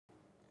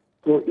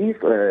So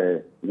if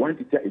one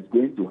teacher is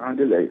going to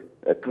handle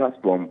a class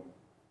from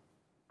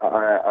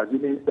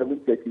assuming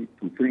 7:30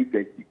 to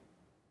 3:30,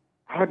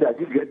 how does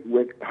he get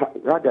work?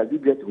 How does he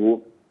get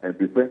home and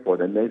prepare for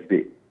the next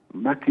day?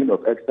 Marking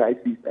of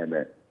exercises and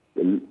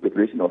the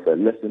preparation of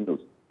lesson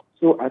notes.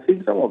 So I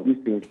think some of these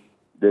things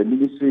the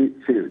ministry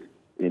failed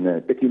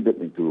in taking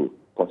them into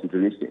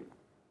consideration.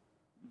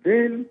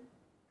 Then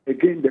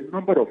again, the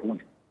number of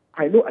weeks.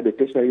 I know at the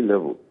tertiary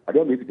level, I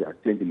don't know if it has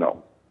changed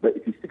now, but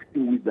it is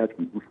 16 weeks that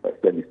we do for a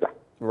semester.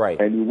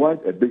 Right. And you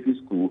want a basic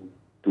school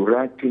to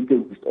run 20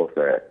 weeks of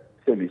a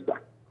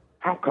semester.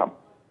 How come?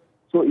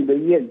 So in the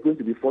year, it's going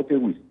to be 40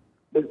 weeks.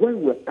 But when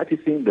we were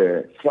practicing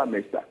the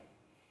semester,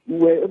 we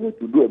were able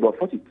to do about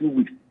 42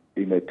 weeks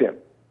in a term.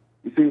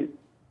 You see,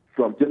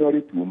 from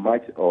January to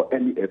March or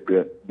early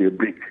April, they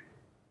break.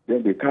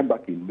 Then they come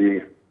back in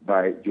May.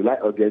 By July,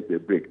 August, they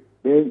break.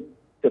 Then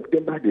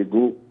September, they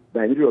go.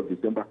 By the middle of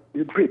December,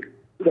 they break.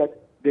 So that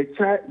the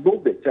child,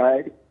 both the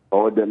child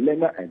or the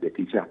learner and the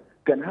teacher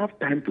can have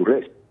time to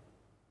rest.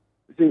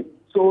 You see,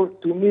 so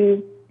to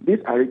me, this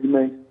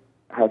arrangement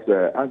has,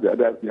 as the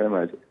other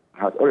members,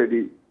 has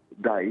already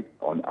died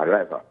on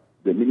arrival.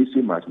 The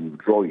ministry must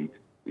withdraw it.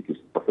 It is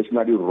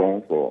professionally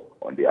wrong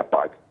on their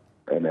part.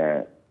 And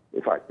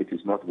in fact, it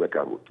is not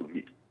workable to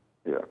me.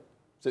 Yeah.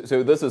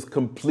 So this is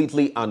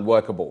completely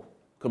unworkable.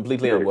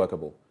 Completely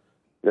unworkable.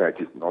 Yeah, it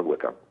is not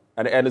workable.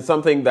 And it's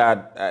something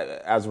that,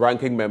 as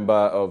ranking member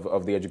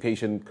of the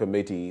Education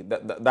Committee,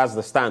 that's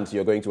the stance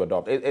you're going to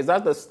adopt. Is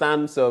that the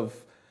stance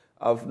of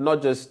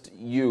not just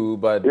you,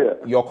 but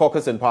your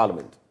caucus in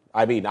Parliament?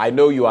 I mean, I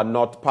know you are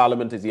not,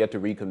 Parliament is yet to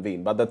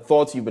reconvene, but the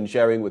thoughts you've been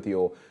sharing with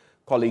your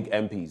colleague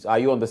MPs, are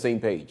you on the same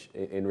page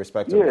in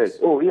respect to this?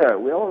 Yes,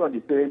 we're all on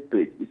the same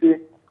page. You see,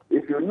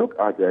 if you look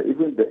at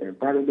even the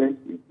environment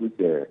in which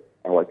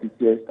our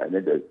teachers and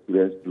then the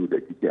students do the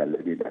teaching and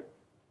learning,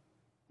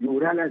 you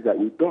realize that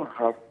we don't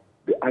have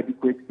the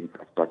adequate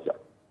infrastructure.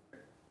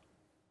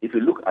 If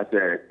you look at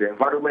the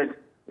environment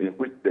in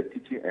which the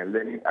teaching and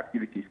learning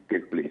activities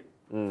take place,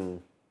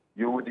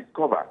 you will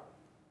discover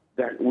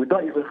that we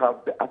don't even have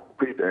the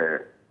adequate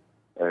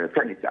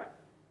furniture.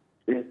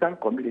 In some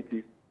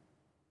communities,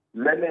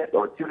 learners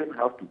or children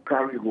have to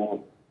carry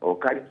home or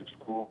carry to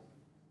school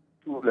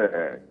to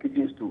the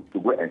kitchens to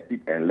go and sit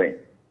and learn.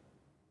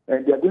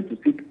 And they are going to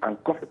sit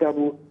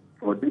uncomfortable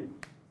for these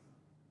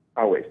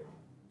hours.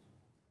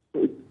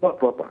 So it's not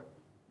proper.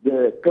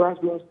 The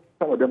classrooms,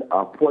 some of them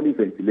are poorly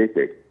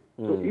ventilated.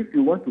 So if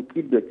you want to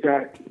keep the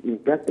child in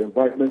that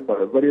environment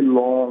for a very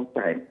long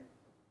time,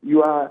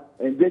 you are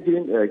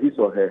endangering his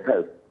or her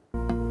health.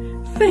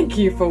 Thank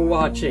you for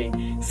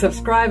with.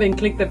 Subscribe and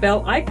click the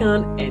bell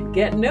icon and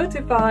get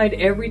notified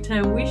every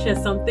time we share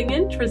something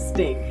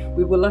interesting.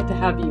 We would love to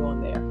have you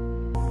on there.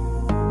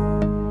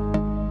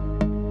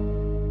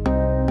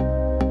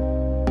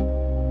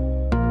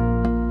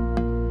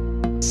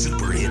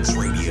 Super Hits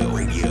Radio.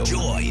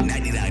 Joy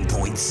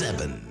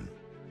 99.7.